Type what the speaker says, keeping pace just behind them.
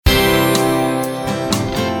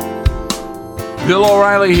Bill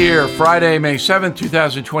O'Reilly here, Friday, May 7th,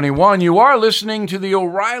 2021. You are listening to the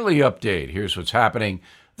O'Reilly Update. Here's what's happening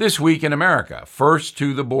this week in America. First,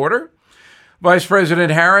 to the border. Vice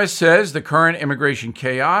President Harris says the current immigration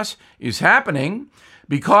chaos is happening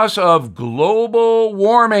because of global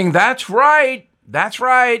warming. That's right,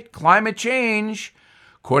 climate change.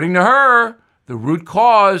 According to her, the root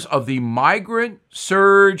cause of the migrant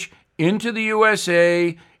surge into the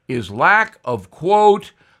USA is lack of,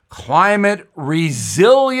 quote, climate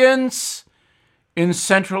resilience in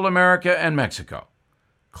Central America and Mexico.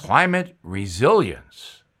 Climate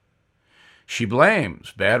resilience. She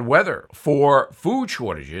blames bad weather for food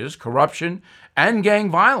shortages, corruption, and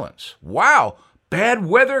gang violence. Wow, bad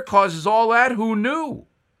weather causes all that? Who knew?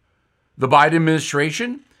 The Biden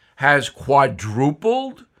administration has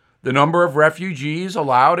quadrupled the number of refugees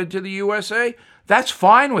allowed into the USA. That's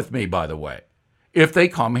fine with me, by the way, if they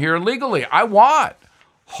come here legally. I want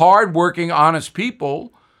hardworking, honest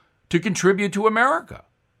people to contribute to America.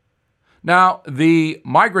 Now, the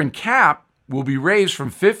migrant cap will be raised from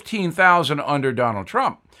 15,000 under Donald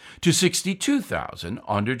Trump to 62,000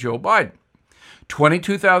 under Joe Biden.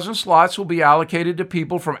 22,000 slots will be allocated to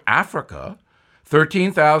people from Africa,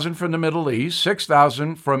 13,000 from the Middle East,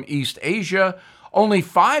 6,000 from East Asia, only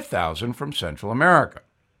 5,000 from Central America,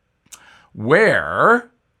 where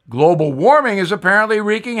global warming is apparently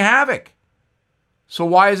wreaking havoc. So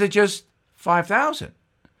why is it just 5,000?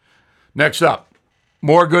 Next up,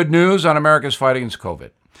 more good news on America's fight against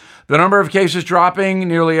COVID. The number of cases dropping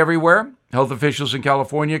nearly everywhere. Health officials in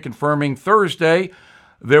California confirming Thursday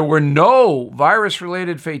there were no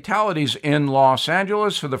virus-related fatalities in Los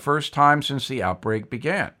Angeles for the first time since the outbreak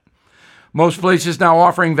began. Most places now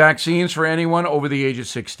offering vaccines for anyone over the age of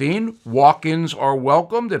 16. Walk-ins are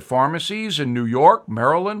welcomed at pharmacies in New York,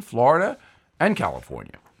 Maryland, Florida, and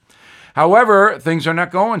California. However, things are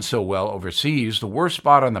not going so well overseas. The worst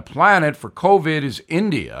spot on the planet for COVID is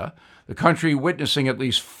India, the country witnessing at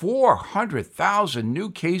least 400,000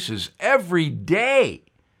 new cases every day.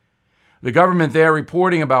 The government there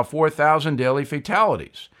reporting about 4,000 daily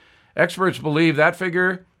fatalities. Experts believe that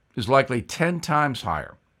figure is likely 10 times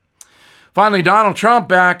higher. Finally, Donald Trump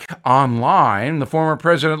back online, the former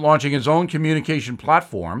president launching his own communication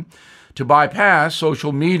platform to bypass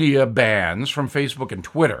social media bans from Facebook and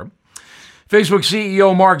Twitter. Facebook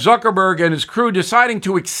CEO Mark Zuckerberg and his crew deciding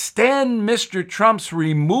to extend Mr. Trump's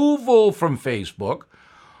removal from Facebook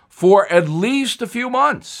for at least a few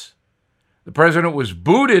months. The president was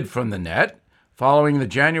booted from the net following the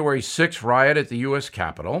January 6th riot at the U.S.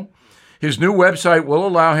 Capitol. His new website will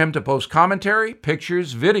allow him to post commentary,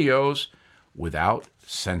 pictures, videos without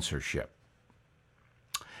censorship.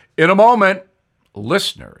 In a moment,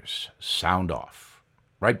 listeners sound off.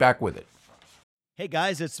 Right back with it. Hey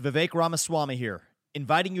guys, it's Vivek Ramaswamy here,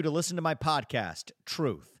 inviting you to listen to my podcast,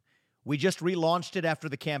 Truth. We just relaunched it after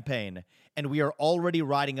the campaign, and we are already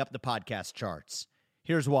riding up the podcast charts.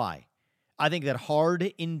 Here's why. I think that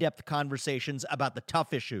hard, in-depth conversations about the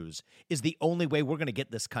tough issues is the only way we're going to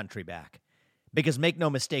get this country back. Because make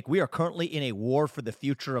no mistake, we are currently in a war for the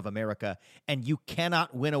future of America, and you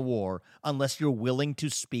cannot win a war unless you're willing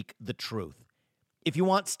to speak the truth. If you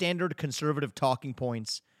want standard conservative talking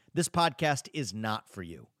points, this podcast is not for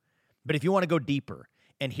you. But if you want to go deeper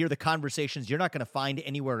and hear the conversations you're not going to find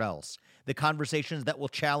anywhere else, the conversations that will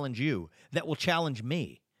challenge you, that will challenge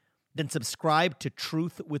me, then subscribe to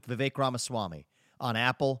Truth with Vivek Ramaswamy on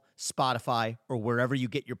Apple, Spotify, or wherever you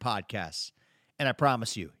get your podcasts. And I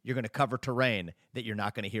promise you, you're going to cover terrain that you're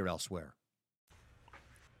not going to hear elsewhere.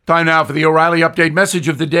 Time now for the O'Reilly Update message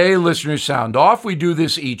of the day. Listeners sound off. We do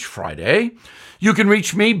this each Friday. You can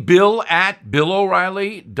reach me, Bill at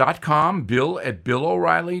BillO'Reilly.com, Bill at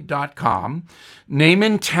BillO'Reilly.com. Name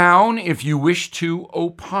and town if you wish to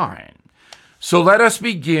opine. So let us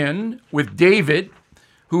begin with David,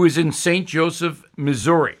 who is in St. Joseph,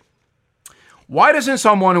 Missouri. Why doesn't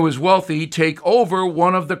someone who is wealthy take over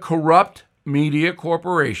one of the corrupt media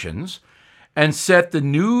corporations and set the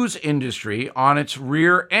news industry on its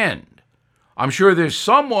rear end? I'm sure there's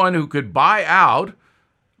someone who could buy out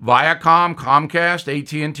Viacom, Comcast,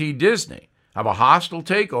 AT&T, Disney, have a hostile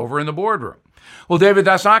takeover in the boardroom. Well, David,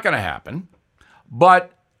 that's not going to happen.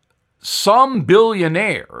 But some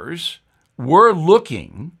billionaires were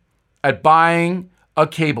looking at buying a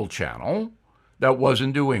cable channel that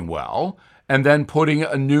wasn't doing well and then putting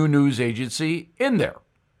a new news agency in there,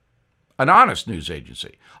 an honest news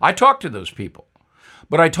agency. I talked to those people,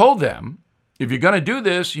 but I told them, if you're going to do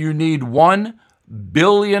this, you need $1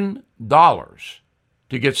 billion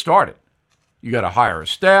to get started. You got to hire a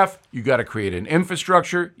staff. You got to create an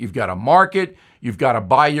infrastructure. You've got to market. You've got to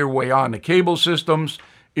buy your way on the cable systems.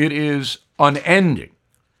 It is unending.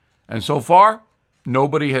 And so far,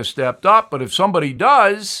 nobody has stepped up. But if somebody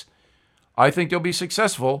does, I think they'll be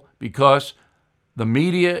successful because the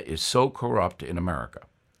media is so corrupt in America.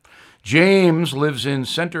 James lives in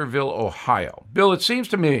Centerville, Ohio. Bill, it seems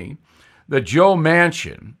to me that Joe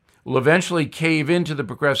Manchin will eventually cave into the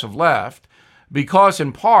progressive left because,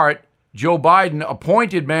 in part, Joe Biden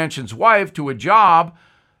appointed Manchin's wife to a job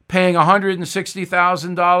paying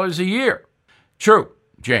 $160,000 a year. True,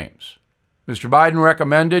 James. Mr. Biden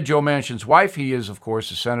recommended Joe Manchin's wife, he is, of course,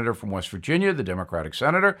 a senator from West Virginia, the Democratic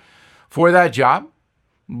senator, for that job.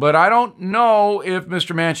 But I don't know if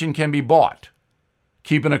Mr. Manchin can be bought.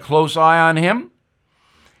 Keeping a close eye on him.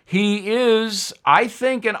 He is, I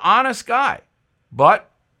think, an honest guy. But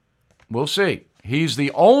we'll see. He's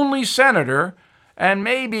the only senator, and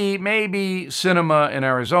maybe Sinema in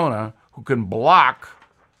Arizona, who can block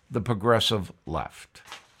the progressive left.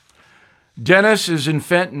 Dennis is in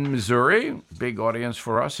Fenton, Missouri. Big audience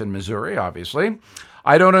for us in Missouri, obviously.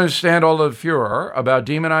 I don't understand all the furor about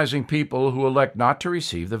demonizing people who elect not to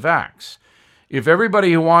receive the vax. If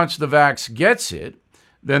everybody who wants the vax gets it,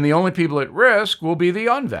 then the only people at risk will be the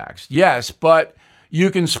unvaxxed. Yes, but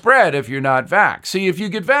you can spread if you're not vaxxed. See, if you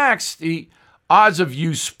get vaxxed, the odds of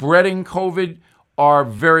you spreading COVID are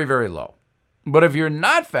very, very low. But if you're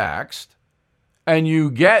not vaxxed and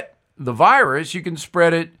you get the virus, you can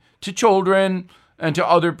spread it to children and to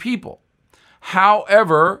other people.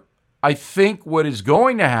 However, I think what is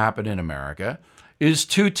going to happen in America is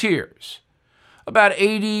two tiers. About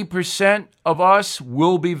 80% of us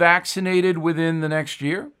will be vaccinated within the next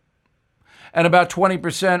year, and about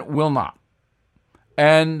 20% will not.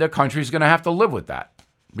 And the country's going to have to live with that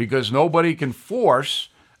because nobody can force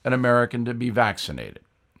an American to be vaccinated.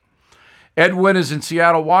 Edwin is in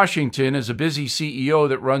Seattle, Washington, as a busy CEO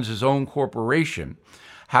that runs his own corporation.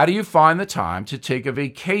 How do you find the time to take a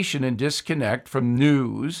vacation and disconnect from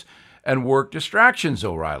news and work distractions,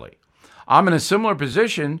 O'Reilly? I'm in a similar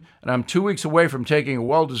position, and I'm 2 weeks away from taking a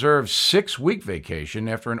well-deserved 6-week vacation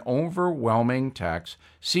after an overwhelming tax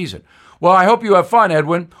season. Well, I hope you have fun,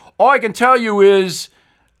 Edwin. All I can tell you is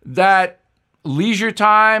that leisure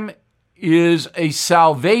time is a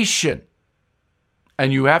salvation,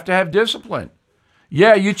 and you have to have discipline.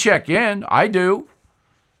 Yeah, you check in. I do.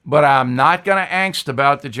 But I'm not going to angst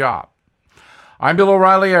about the job. I'm Bill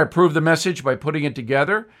O'Reilly. I approve the message by putting it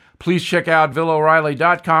together. Please check out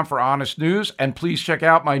BillO'Reilly.com for honest news, and please check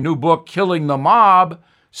out my new book, Killing the Mob,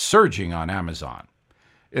 surging on Amazon.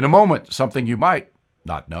 In a moment, something you might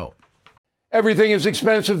not know. Everything is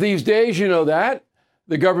expensive these days, you know that.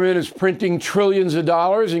 The government is printing trillions of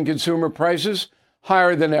dollars and consumer prices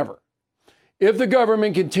higher than ever. If the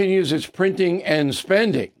government continues its printing and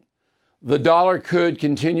spending, the dollar could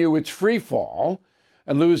continue its free fall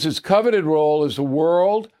and lose its coveted role as the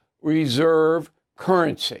world reserve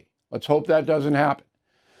currency. Let's hope that doesn't happen.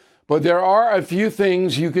 But there are a few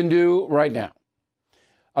things you can do right now.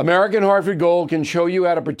 American Hartford Gold can show you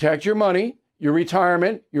how to protect your money, your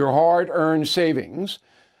retirement, your hard-earned savings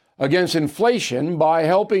against inflation by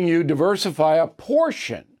helping you diversify a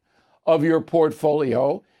portion of your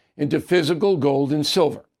portfolio into physical gold and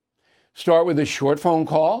silver. Start with a short phone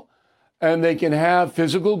call, and they can have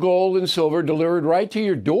physical gold and silver delivered right to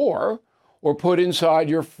your door or put inside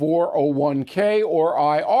your 401k or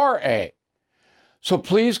IRA. So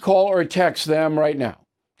please call or text them right now.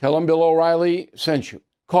 Tell them Bill O'Reilly sent you.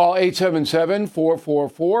 Call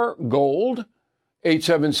 877-444-GOLD,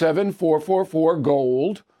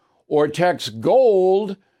 877-444-GOLD, or text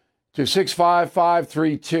GOLD to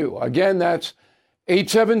 65532. Again, that's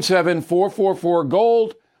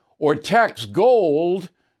 877-444-GOLD, or text GOLD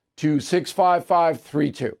to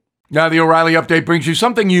 65532. Now, the O'Reilly Update brings you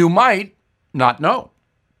something you might not know.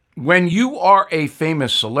 When you are a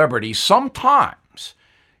famous celebrity, sometimes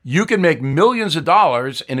you can make millions of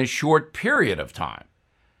dollars in a short period of time.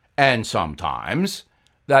 And sometimes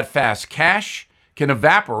that fast cash can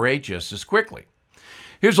evaporate just as quickly.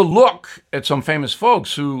 Here's a look at some famous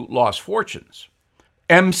folks who lost fortunes.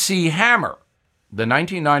 MC Hammer, the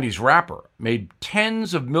 1990s rapper, made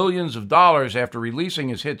tens of millions of dollars after releasing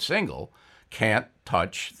his hit single, Can't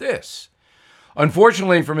Touch This.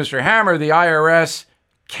 Unfortunately for Mr. Hammer, the IRS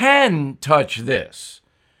can touch this.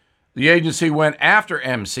 The agency went after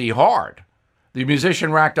MC hard. The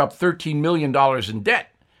musician racked up $13 million in debt,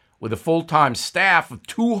 with a full-time staff of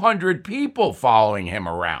 200 people following him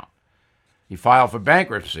around. He filed for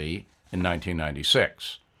bankruptcy in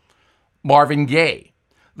 1996. Marvin Gaye,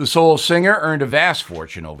 the soul singer, earned a vast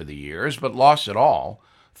fortune over the years, but lost it all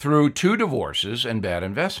through 2 divorces and bad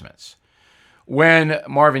investments. When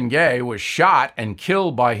Marvin Gaye was shot and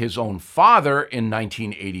killed by his own father in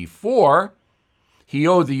 1984, he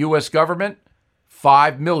owed the U.S. government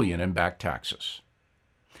 $5 million in back taxes.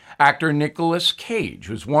 Actor Nicolas Cage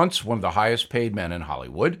was once one of the highest paid men in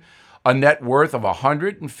Hollywood, a net worth of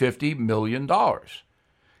 $150 million.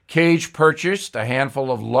 Cage purchased a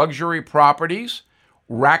handful of luxury properties,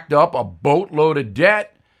 racked up a boatload of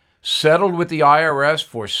debt, settled with the IRS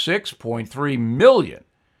for $6.3 million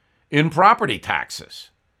in property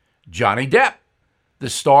taxes. Johnny Depp, the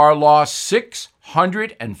star, lost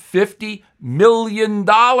 $650 million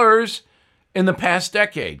in the past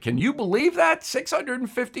decade. Can you believe that?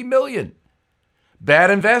 $650 million.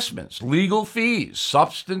 Bad investments, legal fees,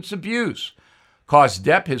 substance abuse cost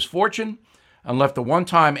Depp his fortune and left the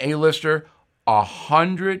one-time A-lister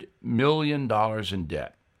 $100 million in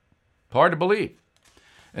debt. Hard to believe.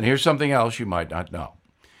 And here's something else you might not know.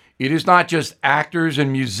 It is not just actors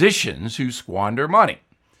and musicians who squander money.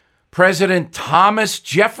 President Thomas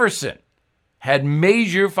Jefferson had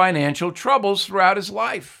major financial troubles throughout his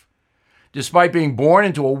life. Despite being born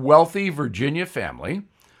into a wealthy Virginia family,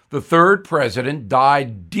 the third president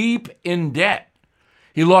died deep in debt.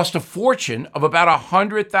 He lost a fortune of about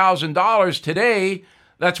 $100,000. Today,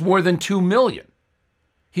 that's more than $2 million.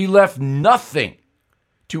 He left nothing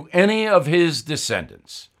to any of his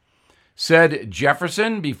descendants. Said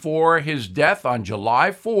Jefferson before his death on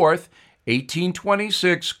July 4th,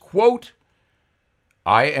 1826, quote,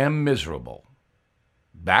 "I am miserable."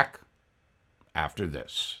 Back after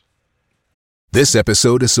this. This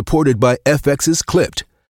episode is supported by FX's Clipped,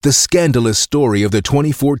 the scandalous story of the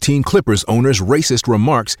 2014 Clippers owner's racist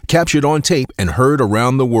remarks captured on tape and heard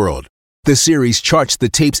around the world. The series charts the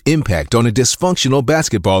tape's impact on a dysfunctional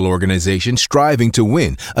basketball organization striving to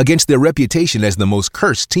win against their reputation as the most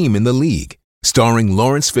cursed team in the league. Starring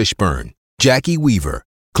Lawrence Fishburne, Jackie Weaver,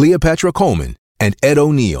 Cleopatra Coleman, and Ed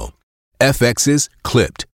O'Neill. FX's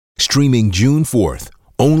Clipped, streaming June 4th,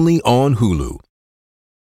 only on Hulu.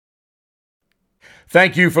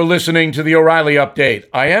 Thank you for listening to the O'Reilly Update.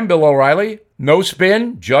 I am Bill O'Reilly. No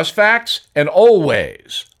spin, just facts, and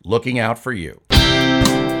always looking out for you.